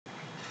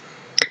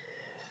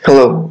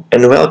Hello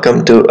and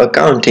welcome to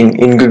Accounting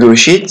in Google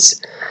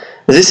Sheets.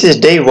 This is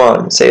day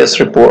 1 sales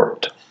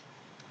report.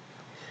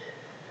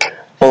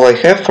 All I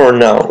have for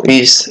now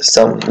is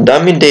some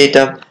dummy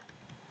data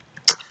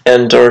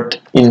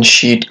entered in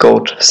sheet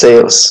called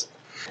sales.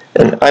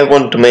 And I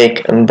want to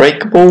make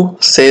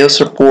Unbreakable sales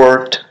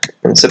report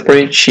on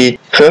separate sheet.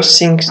 First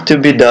thing to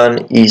be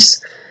done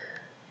is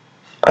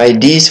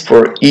IDs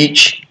for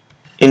each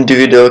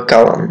individual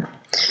column.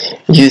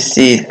 You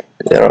see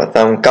there are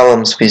some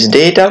columns with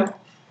data,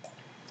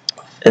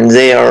 and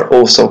they are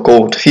also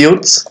called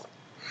fields.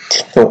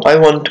 So I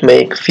want to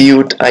make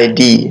field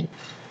ID.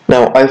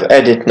 Now I've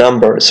added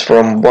numbers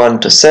from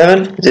 1 to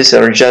 7. These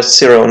are just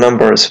serial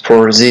numbers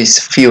for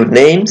these field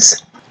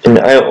names. And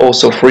I'll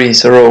also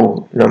freeze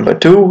row number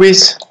 2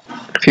 with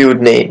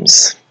field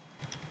names.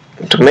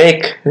 To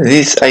make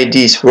these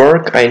IDs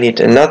work, I need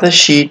another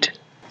sheet.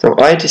 So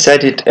I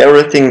decided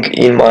everything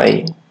in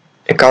my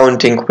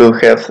accounting will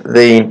have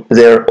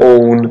their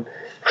own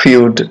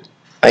field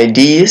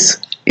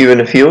IDs,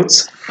 even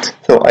fields.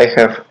 So I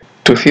have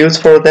 2 fields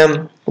for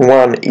them.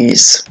 One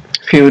is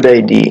field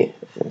ID,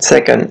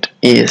 second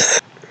is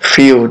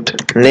field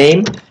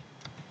name.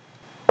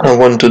 I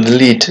want to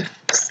delete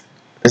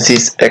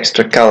these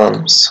extra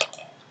columns.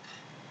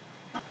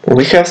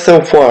 We have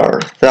so far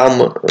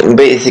some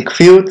basic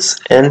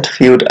fields and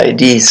field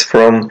IDs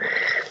from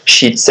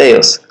sheet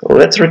sales.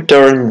 Let's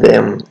return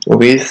them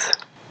with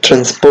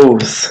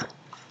transpose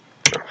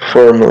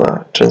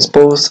formula,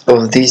 transpose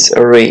of this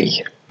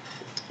array.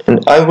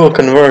 And I will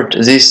convert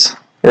this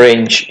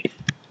range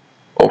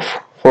of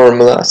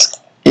formulas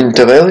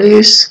into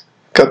values,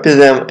 copy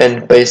them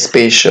and paste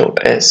spatial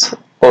as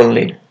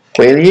only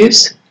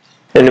values.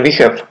 And we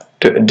have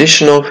 2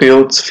 additional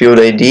fields, field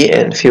ID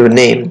and field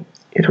name.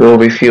 It will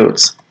be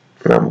fields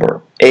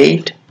number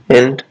 8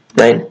 and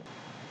 9.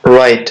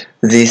 Write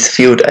these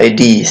field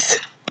IDs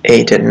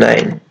 8 and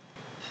 9.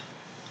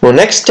 The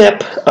next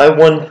step I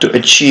want to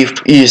achieve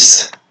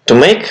is to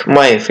make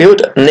my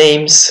field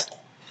names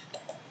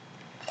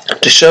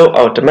to show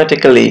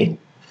automatically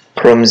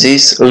from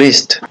this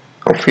list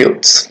of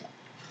fields.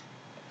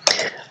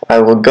 I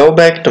will go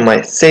back to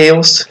my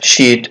sales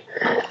sheet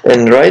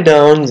and write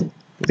down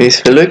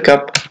this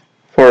VLOOKUP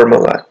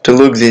formula to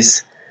look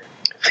this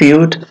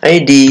field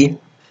ID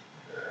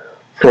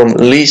from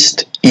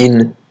list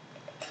in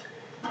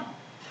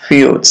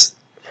fields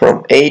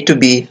from A to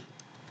B.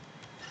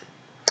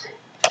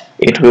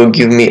 It will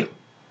give me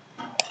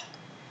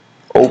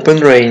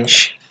open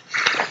range.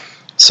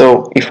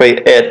 So if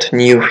I add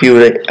new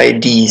field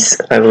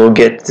IDs, I will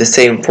get the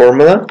same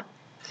formula.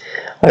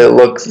 I will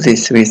lock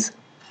this with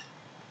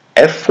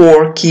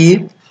F4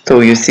 key, so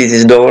you see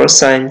these dollar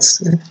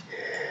signs,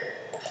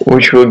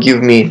 which will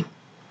give me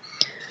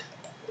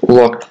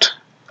locked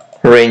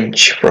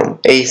range from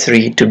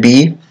A3 to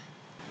B.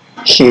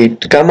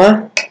 Hit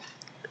comma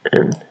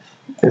and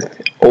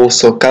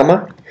also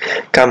comma.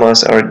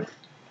 Commas are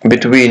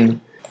between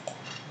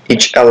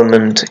each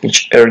element,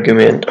 each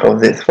argument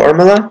of this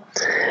formula.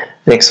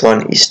 Next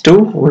one is 2.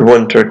 We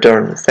want to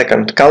return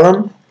second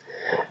column.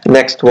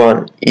 Next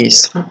one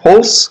is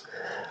false,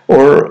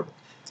 or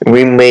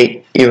we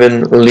may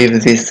even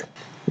leave this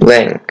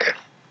blank.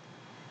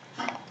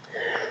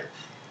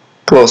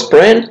 Close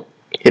paren,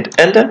 hit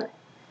enter,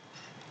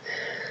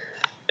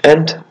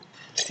 and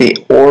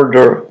the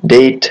order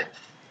date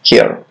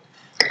here.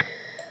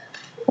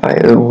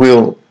 I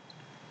will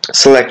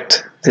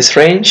select this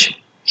range,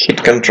 hit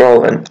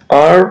Ctrl and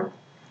R,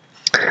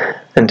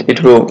 and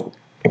it will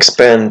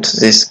expand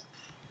this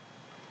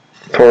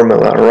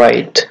formula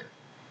right.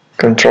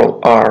 Ctrl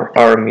R,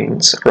 R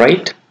means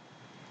right.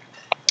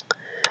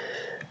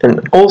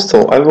 And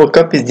also I will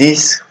copy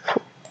this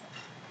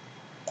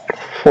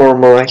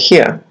formula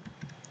here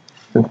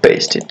and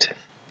paste it.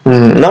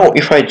 Now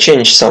if I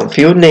change some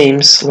field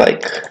names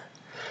like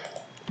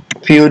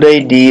field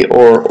ID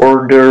or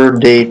order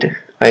date,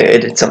 I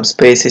added some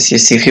spaces. You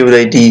see field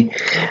ID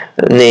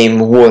name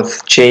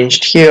was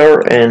changed here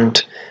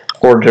and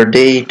order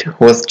date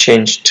was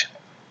changed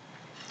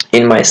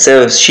in my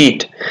sales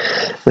sheet.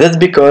 That's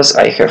because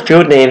I have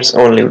field names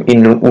only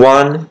in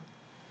one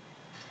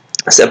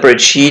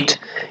separate sheet.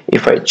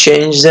 If I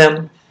change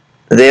them,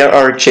 they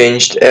are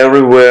changed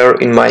everywhere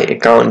in my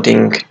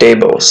accounting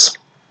tables.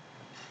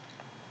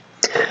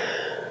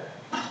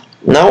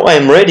 Now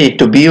I'm ready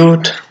to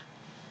build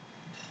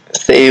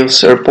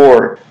sales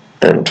report.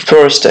 And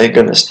first I'm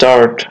gonna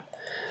start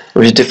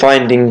with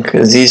defining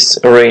this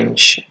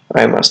range.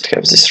 I must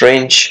have this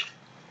range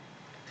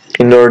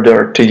in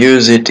order to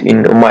use it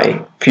in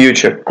my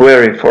future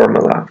query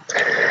formula.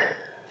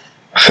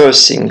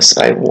 First things,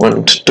 I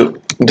want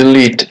to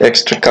delete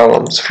extra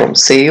columns from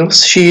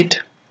sales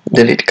sheet.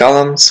 Delete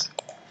columns.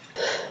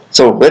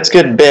 So let's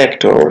get back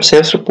to our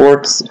sales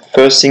reports.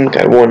 First thing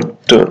I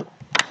want to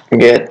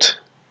get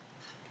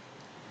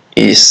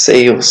is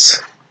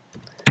sales.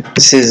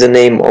 This is the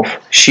name of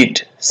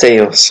sheet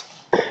sales.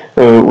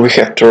 We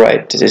have to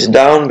write this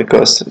down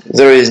because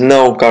there is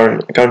no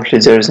currently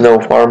there is no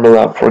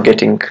formula for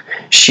getting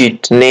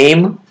sheet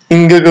name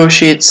in Google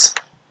Sheets.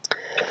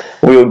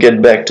 We'll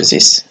get back to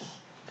this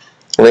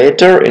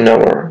later in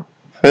our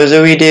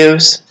further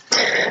videos.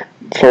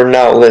 For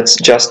now, let's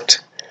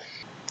just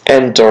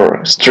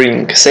enter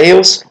string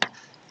sales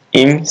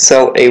in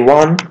cell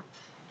A1.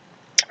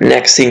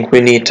 Next thing,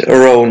 we need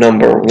row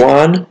number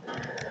 1.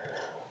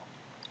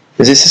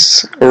 This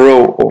is a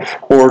row of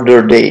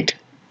order date.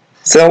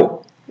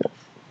 So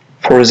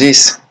for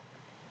this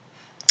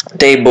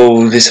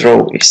table, this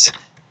row is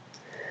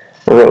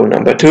row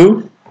number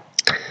 2.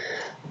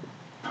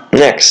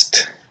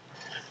 Next,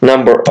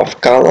 number of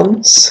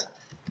columns.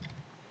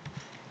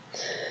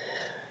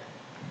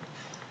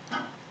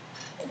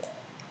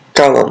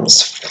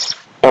 Columns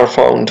are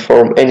found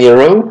from any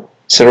row.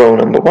 So row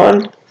number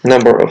 1.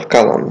 Number of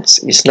columns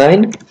is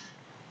 9.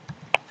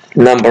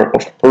 Number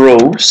of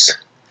rows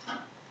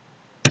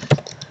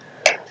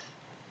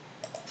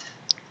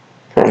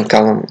from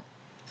column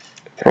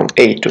from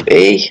A to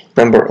A.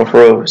 Number of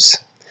rows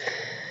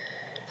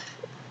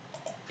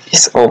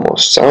is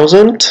almost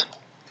 1000.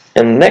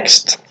 And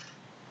next,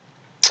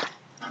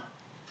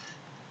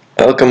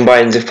 I'll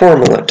combine the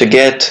formula to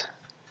get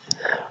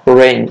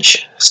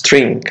range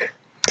string.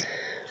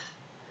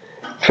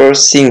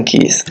 First thing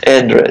is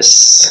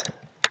address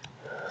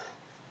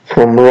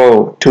from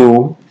row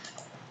 2,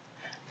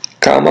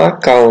 comma,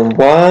 column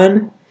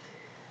 1,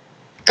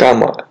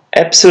 comma,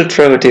 absolute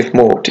relative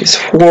mode is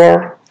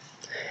 4,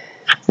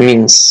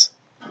 means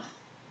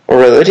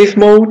relative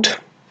mode,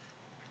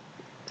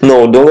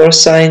 no dollar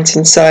signs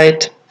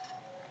inside,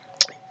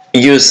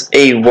 use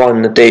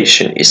A1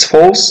 notation is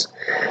false,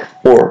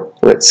 or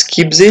let's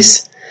skip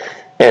this,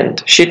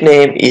 and sheet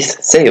name is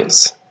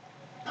sales.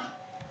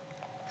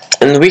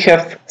 And we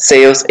have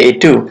sales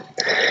A2.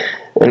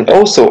 And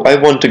also I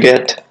want to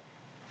get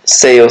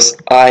sales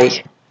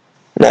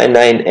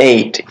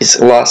I998 is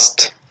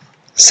last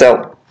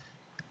cell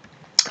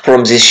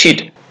from this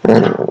sheet.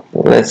 And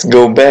let's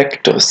go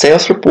back to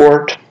sales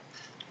report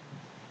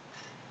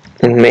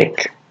and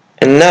make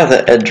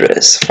another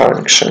address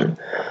function.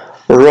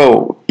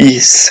 Row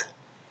is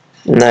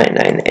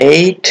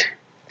 998,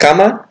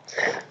 comma,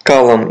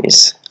 column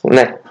is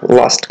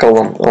last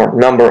column or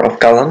number of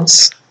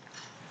columns.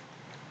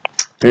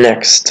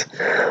 Next,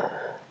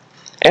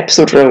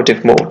 absolute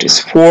relative mode is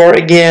 4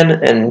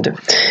 again, and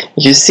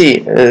you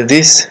see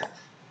this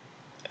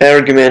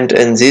argument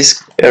and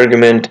this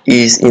argument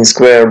is in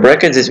square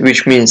brackets,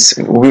 which means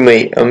we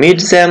may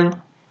omit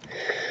them.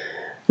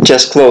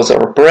 Just close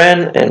our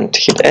paren and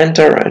hit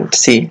enter and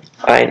see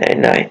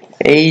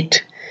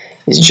I998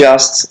 is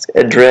just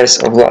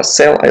address of last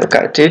cell. I'll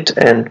cut it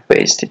and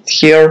paste it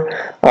here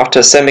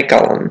after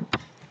semicolon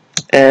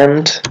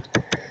and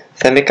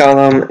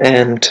semicolon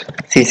and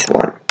this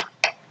one.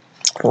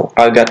 Oh,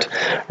 I got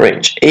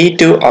range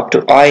A2 up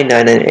to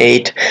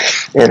I998,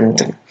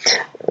 and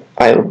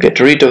I'll get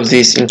rid of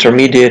these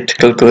intermediate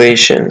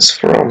calculations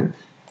from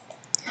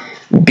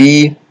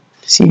B,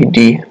 C,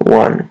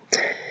 D1.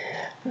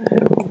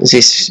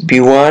 This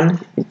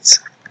B1, it's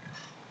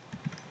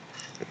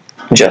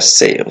just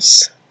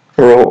sales,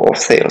 row of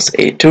sales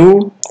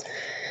A2.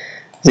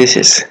 This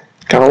is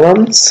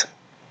columns.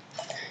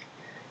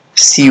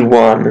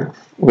 C1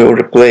 will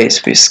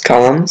replace with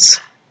columns,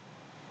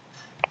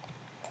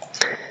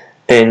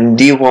 and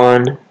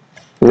D1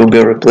 will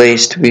be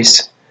replaced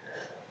with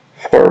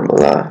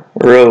formula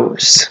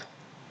rows.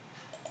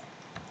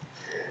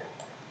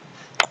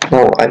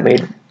 Now I may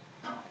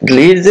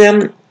delete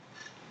them,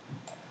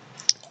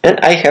 and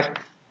I have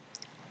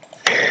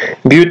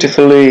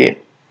beautifully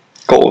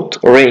called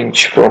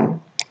range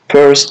from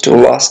first to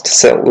last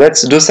cell.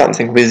 Let's do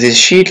something with this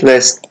sheet.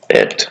 Let's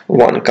add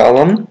one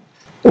column,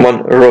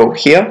 one row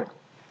here,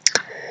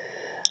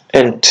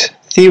 and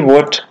see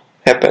what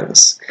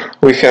happens.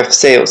 We have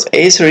sales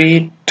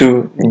A3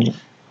 to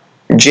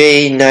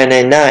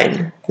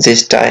J999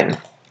 this time.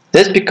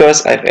 That's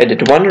because I've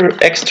added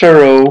one extra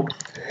row,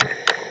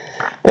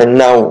 and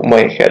now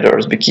my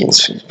headers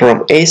begins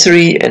from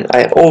A3, and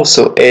I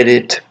also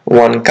added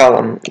one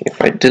column.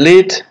 If I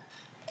delete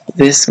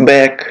this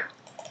back,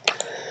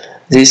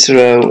 this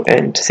row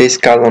and this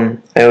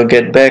column, I will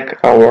get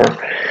back our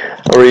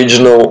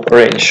original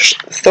range.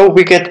 So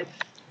we get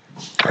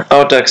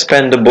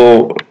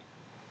auto-expandable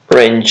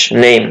range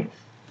name.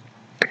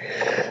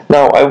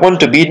 Now I want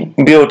to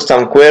build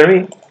some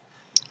query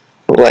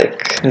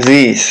like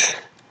this.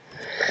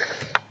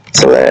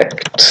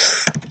 Select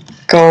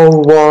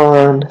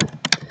call1,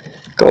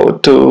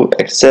 call2,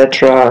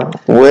 etc.,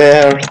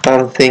 where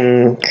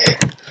something,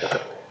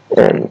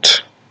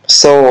 and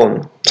so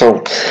on.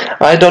 So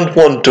I don't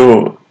want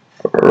to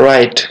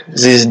write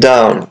this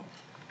down.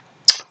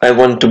 I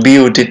want to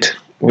build it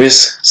with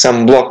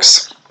some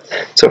blocks.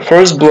 So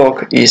first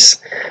block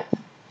is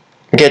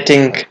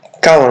getting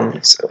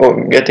columns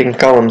or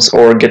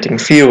getting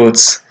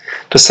fields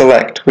to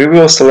select. We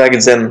will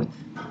select them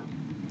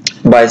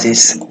by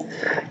these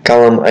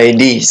column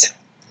IDs.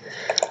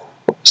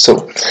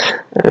 So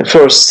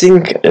first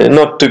thing,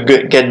 not to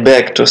get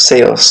back to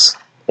sales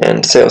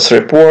and sales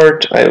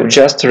report, I will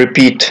just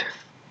repeat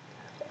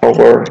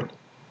our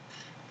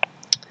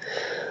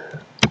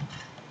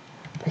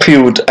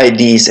field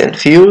IDs and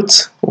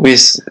fields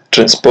with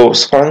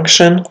transpose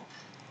function,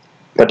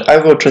 but I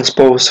will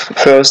transpose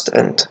first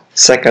and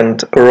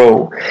second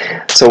row.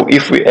 So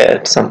if we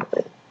add some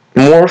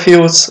more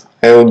fields,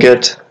 I will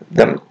get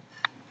them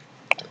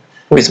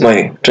with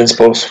my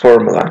transpose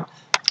formula.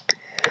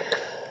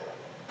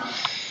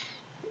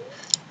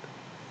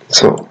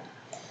 So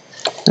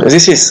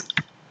this is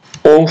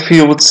all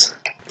fields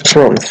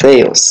from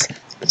sales.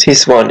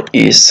 This one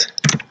is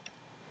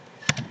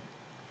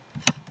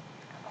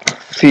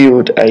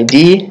field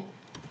ID,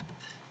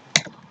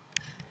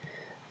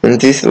 and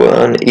this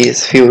one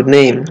is field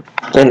name,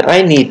 and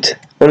I need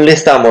only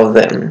some of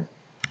them.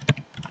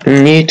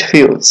 Need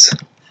fields.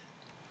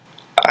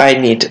 I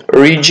need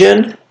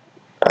region,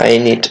 I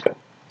need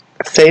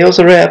sales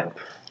rep,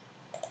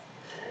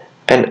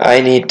 and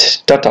I need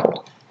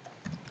total.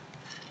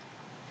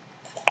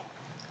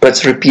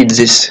 Let's repeat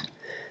this.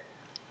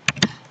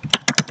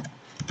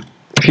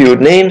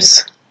 Field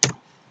names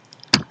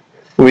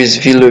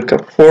with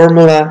VLOOKUP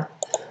formula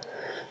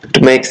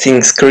to make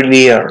things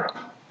clear.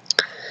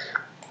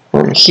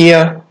 From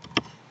here,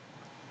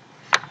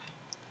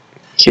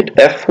 hit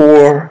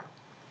F4,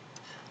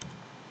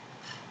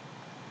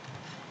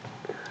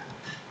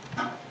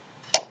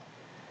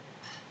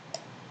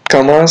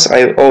 commas,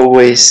 I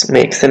always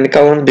make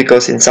semicolon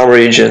because in some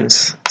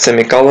regions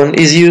semicolon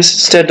is used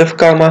instead of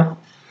comma,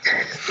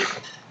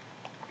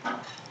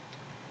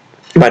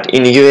 but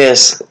in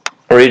US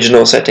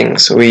original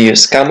settings we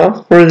use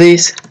comma for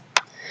this.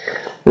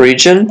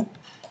 Region,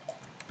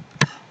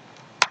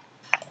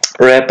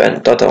 rep,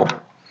 and total.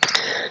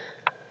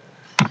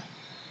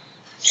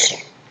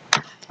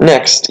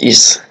 Next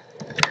is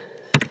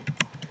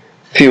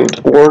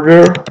field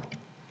order,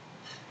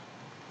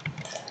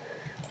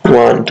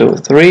 1, 2,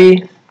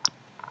 3.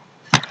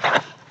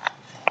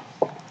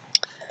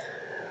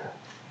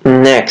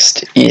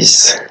 Next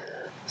is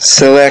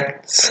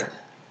select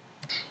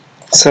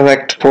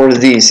for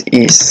this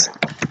is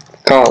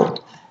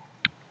col.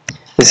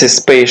 This is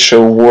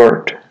spatial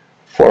word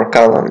for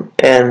column,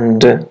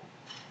 and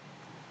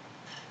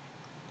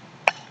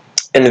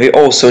we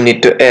also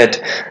need to add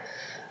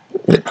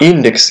the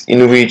index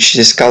in which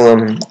this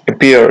column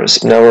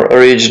appears in our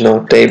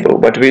original table,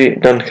 but we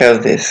don't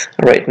have this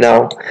right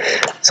now,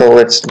 so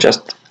let's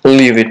just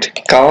leave it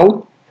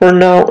col for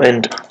now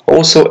and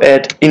also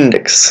add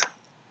index.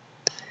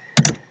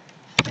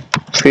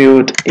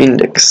 Field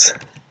index.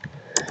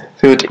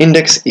 Field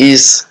index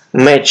is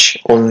match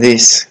of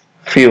this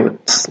field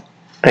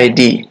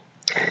ID.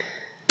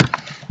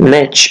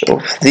 Match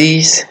of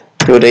this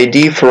field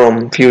ID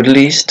from field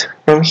list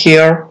from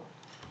here,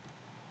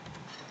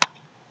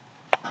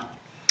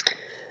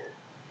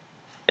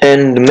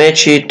 and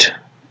match it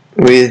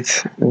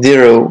with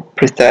 0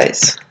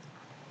 precise.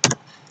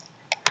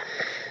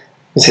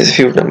 This is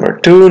field number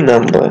 2,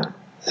 number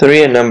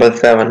 3, and number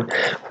 7.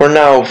 For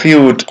now,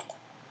 field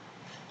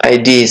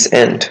IDs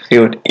and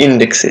field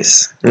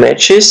indexes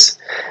matches,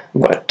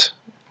 but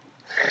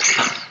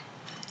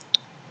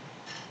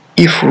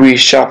if we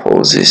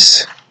shuffle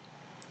this,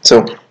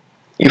 so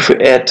if we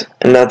add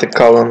another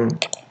column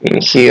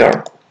in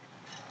here,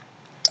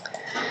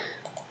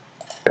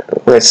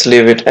 let's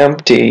leave it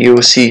empty,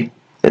 you'll see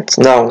that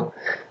now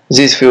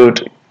this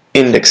field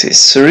index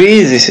is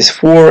 3, this is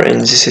 4,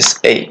 and this is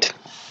 8.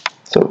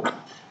 So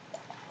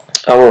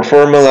our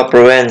formula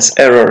prevents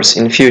errors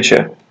in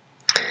future.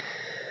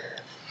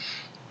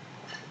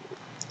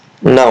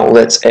 Now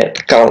let's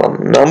add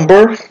column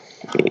number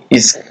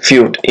is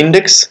field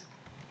index,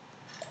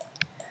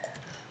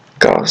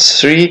 col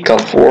 3, col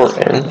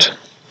 4, and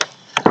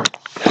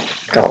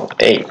col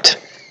 8.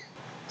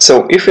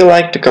 So if we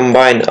like to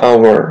combine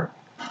our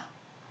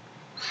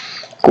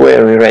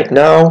query right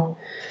now,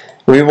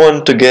 we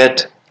want to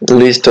get a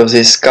list of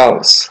these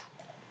cols,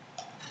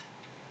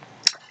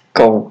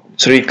 col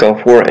 3, col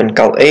 4, and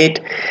col 8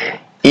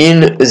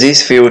 in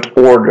this field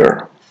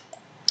order.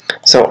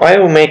 So I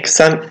will make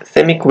some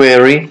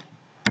semi-query.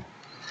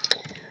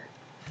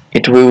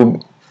 It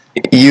will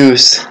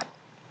use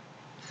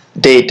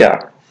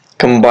data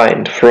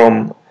combined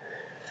from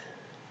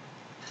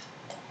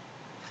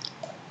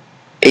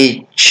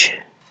each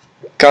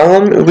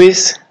column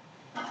with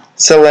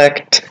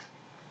select,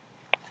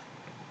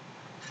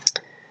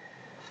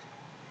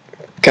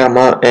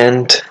 comma,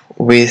 and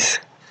with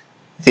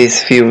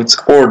this field's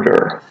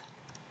order.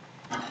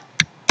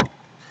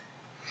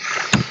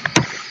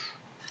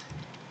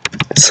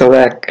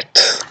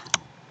 Select,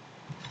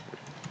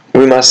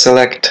 we must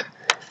select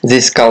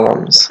these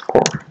columns,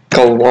 or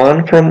col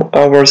 1 from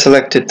our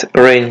selected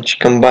range,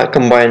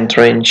 combined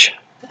range,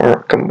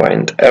 or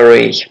combined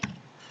array,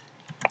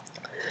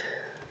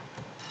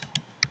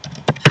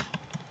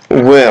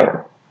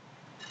 where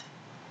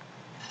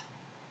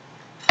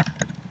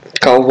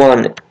col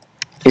 1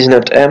 is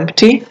not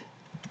empty,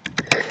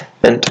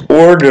 and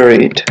order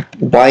it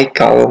by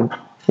column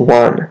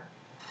 1,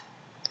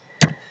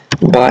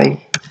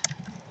 by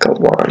col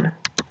 1.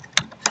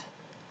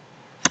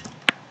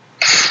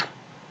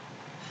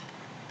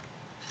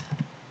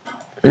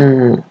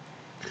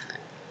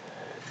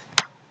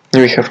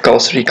 we have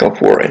call3,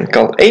 call4 and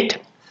call8.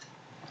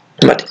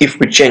 But if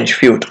we change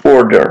field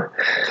order,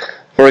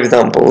 for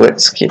example,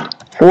 let's hit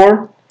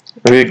 4,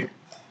 we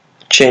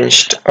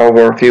changed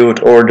our field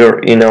order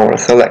in our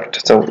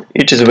select. So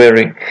it is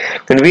very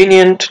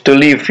convenient to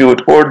leave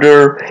field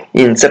order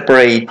in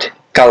separate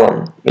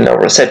column in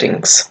our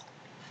settings.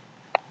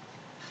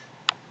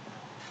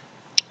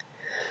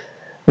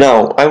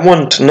 Now I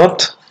want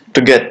not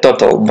to get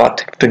total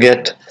but to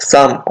get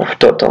sum of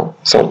total.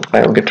 So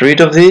I'll get rid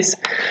of this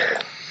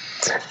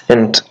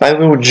and I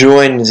will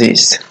join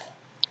this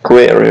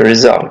query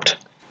result.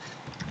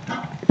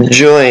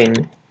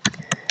 Join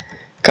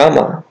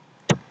comma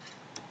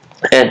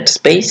and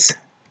space,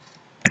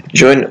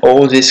 join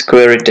all this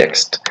query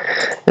text,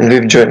 and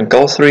we've joined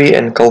call3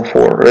 and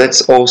call4.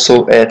 Let's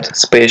also add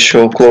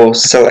special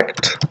clause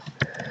select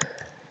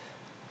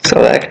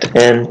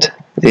and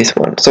this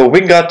one. So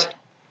we got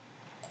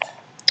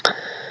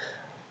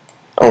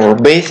our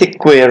basic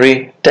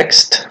query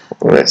text.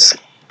 Let's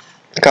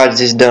cut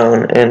this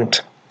down and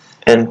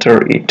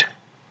enter it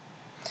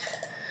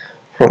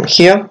from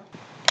here,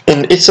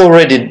 and it's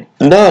already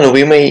done.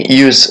 We may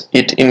use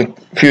it in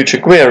future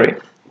query.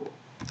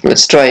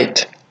 Let's try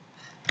it.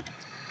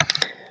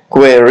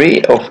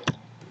 Query of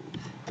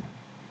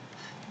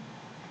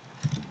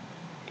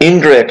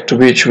indirect,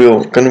 which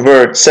will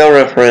convert cell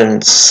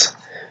reference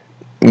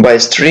by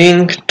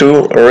string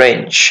to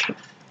range.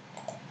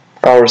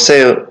 Our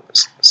cell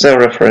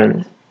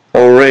reference,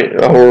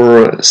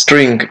 our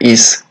string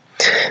is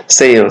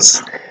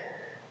sales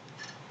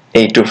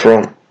A2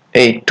 from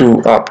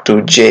A2 up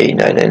to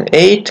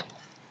J998,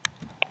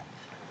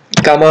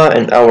 comma,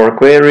 and our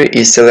query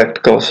is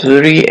select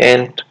call3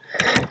 and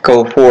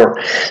call4.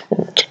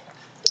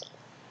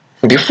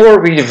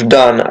 Before we've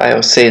done,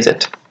 I'll say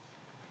that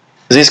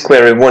this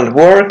query won't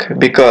work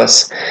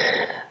because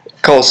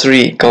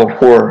call3,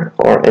 call4,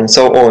 or and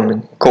so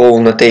on call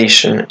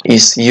notation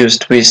is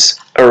used with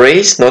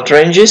arrays, not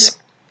ranges.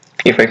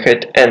 If I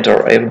hit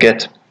enter, I'll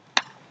get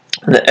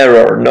the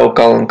error no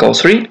colon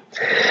call3,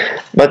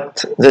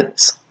 but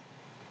that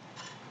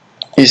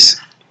is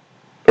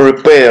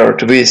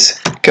repaired with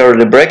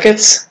curly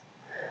brackets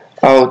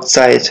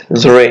outside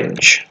the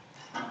range.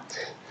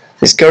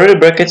 These curly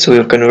brackets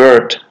will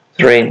convert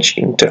the range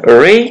into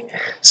array,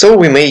 so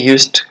we may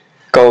use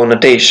call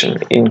notation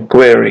in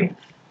query.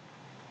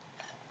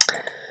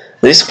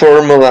 This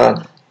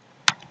formula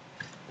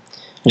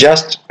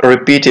just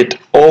repeated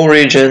all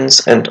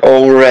regions and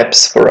all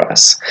reps for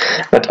us,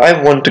 but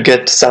I want to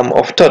get sum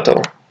of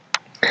total.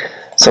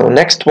 So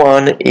next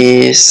one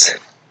is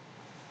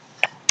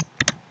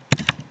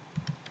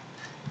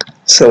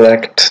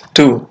select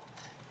 2.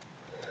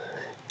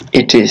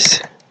 It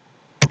is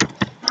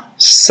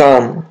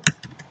sum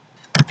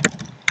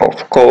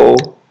of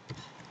call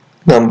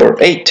number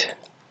 8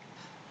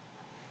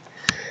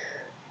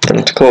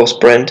 and close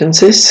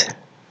parentheses.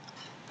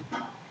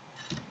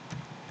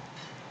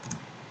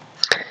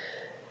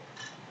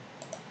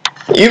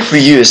 If we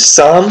use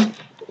sum,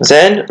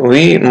 then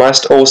we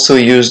must also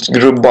use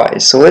group by.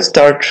 So let's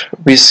start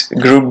with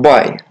group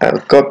by. I'll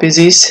copy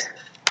this,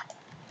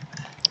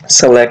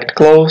 select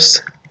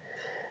close,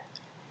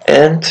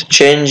 and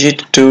change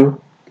it to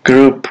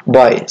group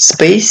by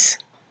space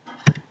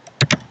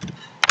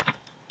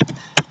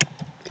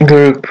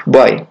group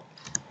by.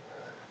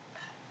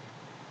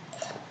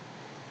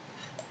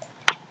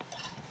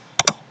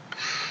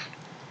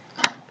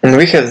 And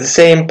we have the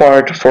same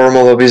part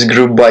formula with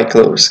group by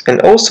clause,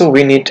 and also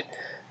we need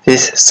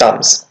these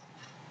sums.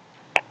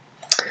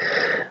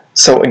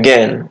 So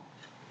again,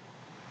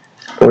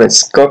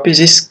 let's copy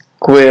this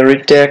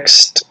query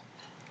text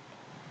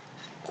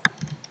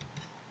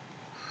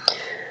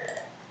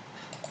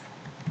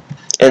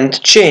and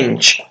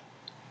change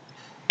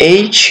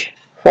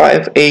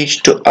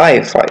H5H to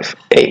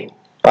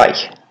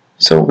I5I.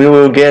 So we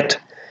will get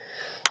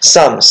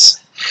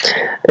sums,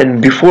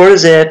 and before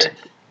that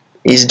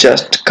is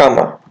just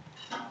comma.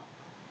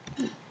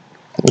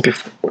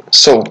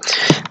 So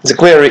the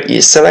query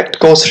is select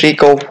call3,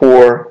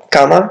 call4,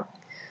 comma,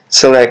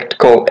 select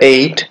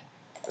call8,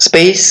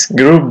 space,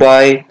 group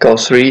by,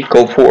 call3,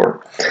 call4.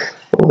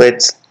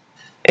 Let's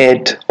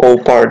add all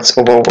parts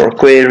of our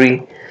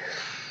query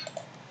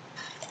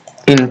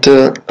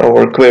into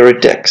our query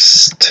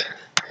text.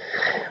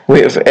 We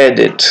have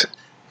added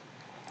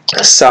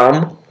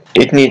sum,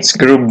 it needs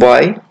group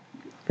by,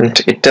 and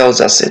it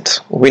tells us it.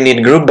 We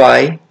need group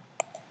by.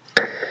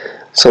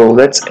 So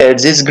let's add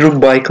this group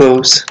by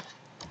clause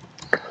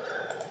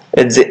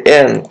at the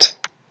end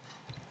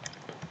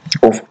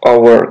of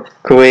our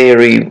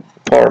query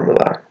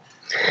formula.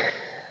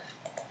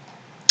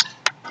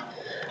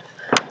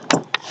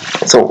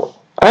 So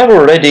I've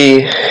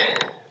already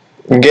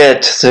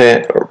get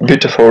the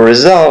beautiful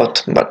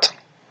result, but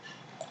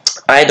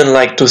I don't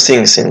like two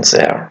things in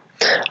there.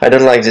 I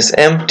don't like this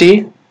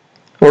empty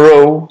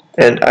row,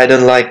 and I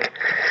don't like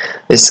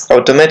this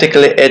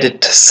automatically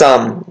added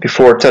sum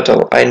before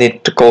total. I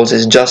need to call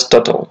this just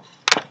total.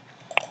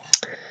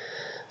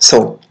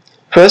 So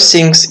first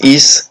things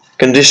is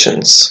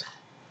conditions.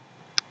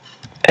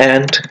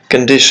 and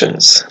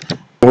conditions.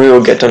 We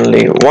will get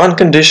only one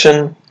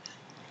condition.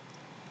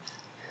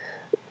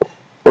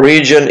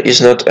 Region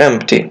is not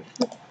empty,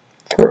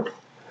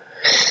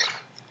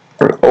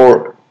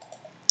 or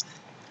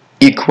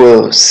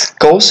equals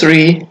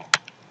col3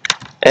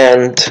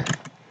 and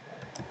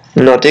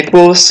not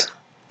equals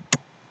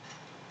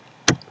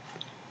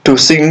to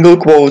single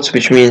quotes,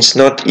 which means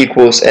not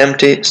equals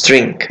empty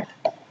string.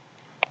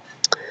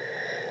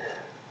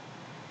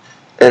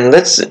 And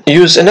let's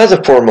use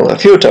another formula,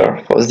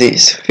 filter, for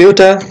this.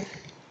 Filter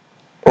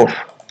of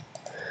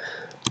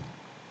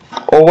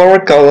our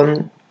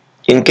column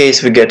in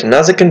case we get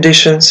another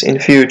conditions in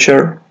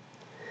future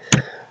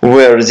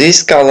where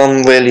these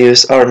column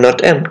values are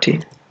not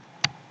empty,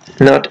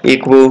 not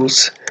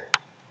equals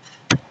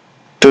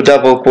to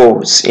double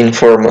quotes in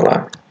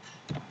formula.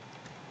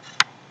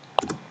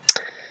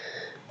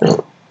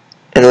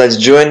 And let's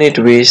join it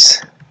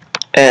with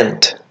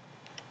and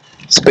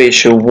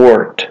spatial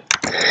word.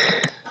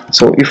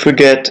 So if we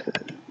get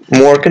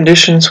more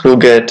conditions, we'll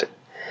get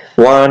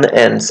one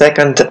and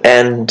second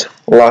and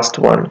last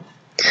one.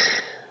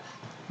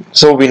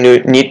 So we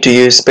need to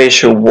use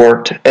spatial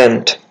word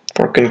and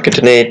for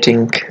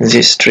concatenating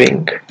this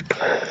string.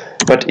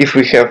 But if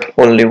we have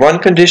only one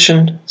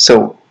condition,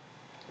 so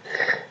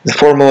the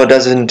formula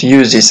doesn't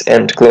use this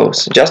and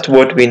clause, just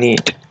what we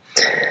need.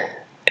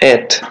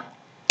 Add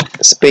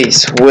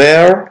space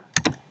where,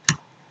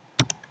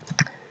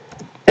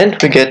 and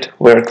we get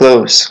where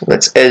clause.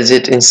 Let's add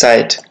it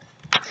inside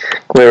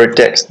query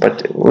text,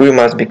 but we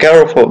must be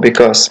careful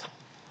because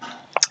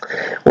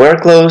where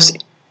clause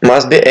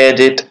must be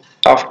added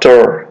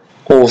after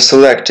all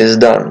select is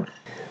done.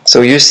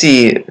 So you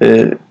see,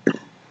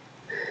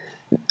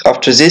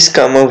 after this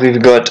comma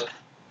we've got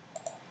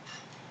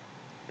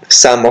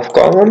sum of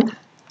column,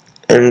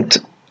 and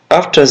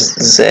after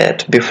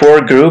that,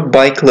 before group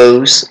by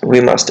clause,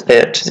 we must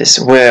add this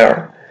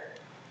where.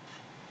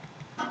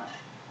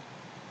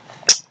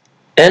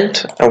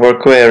 And our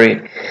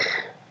query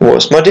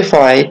was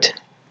modified,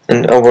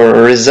 and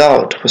our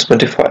result was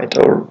modified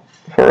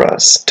for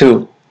us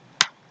too.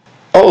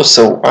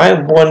 Also, I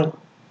want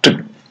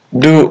to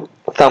do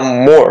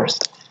some more.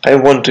 I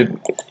want to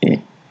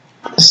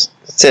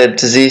set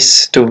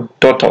this to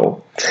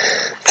total.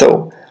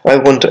 So I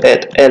want to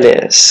add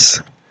alias.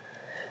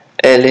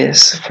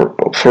 Alias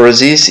for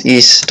this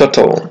is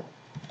total.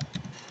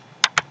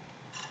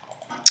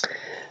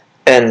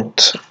 And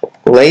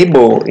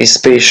label is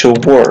spatial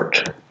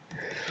word.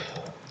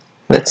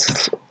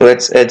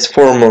 Let's add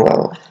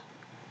formula.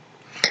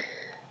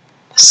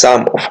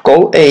 Sum of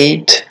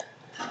col8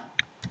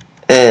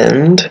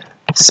 and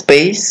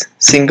space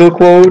single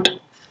quote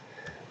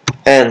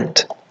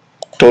and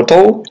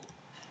total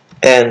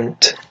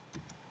and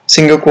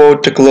single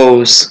quote to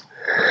close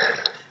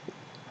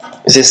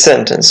this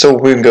sentence. So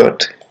we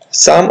got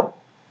sum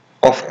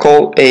of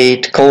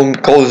col8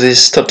 call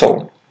this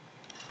total.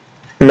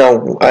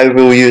 Now I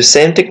will use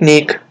same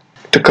technique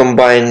to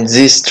combine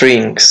these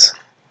strings.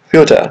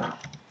 Filter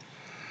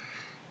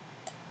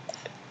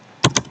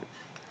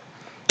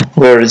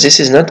where this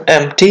is not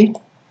empty,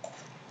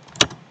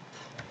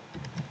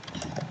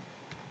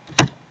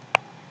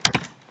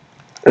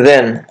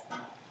 then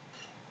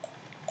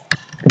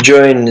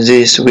join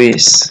this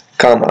with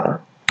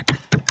comma,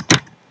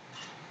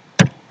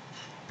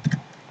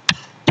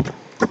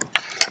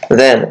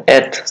 then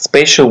add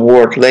spatial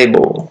word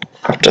label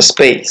after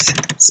space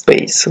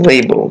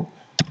label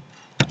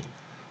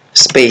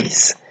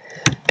space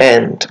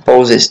and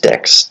all this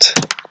text.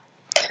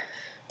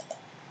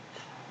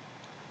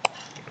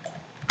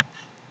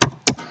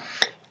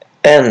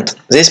 And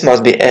this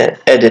must be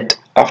added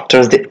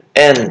after the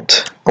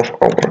end of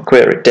our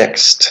query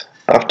text,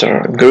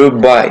 after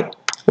group by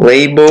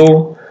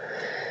label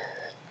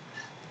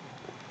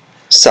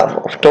sum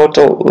of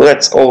total.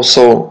 Let's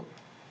also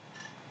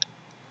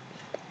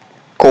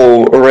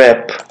call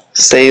rep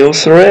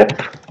sales rep.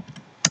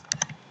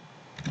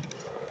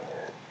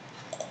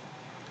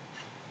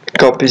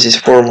 Copy this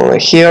formula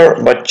here,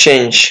 but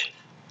change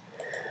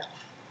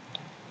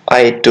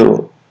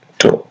I2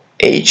 to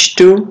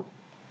H2,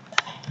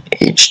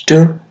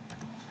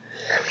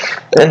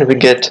 and we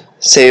get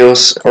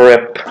sales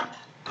rep.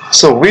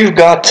 So we've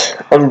got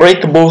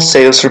Unbreakable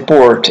sales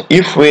report.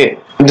 If we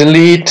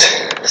delete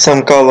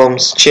some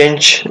columns,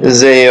 change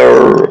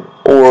their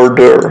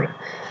order,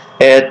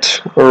 add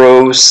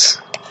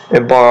rows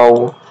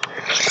above,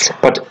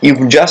 but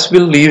if just we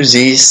leave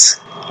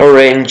these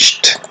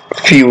arranged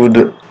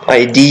field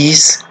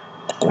IDs,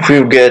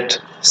 we'll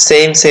get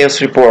same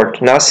sales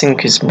report, nothing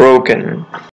is broken.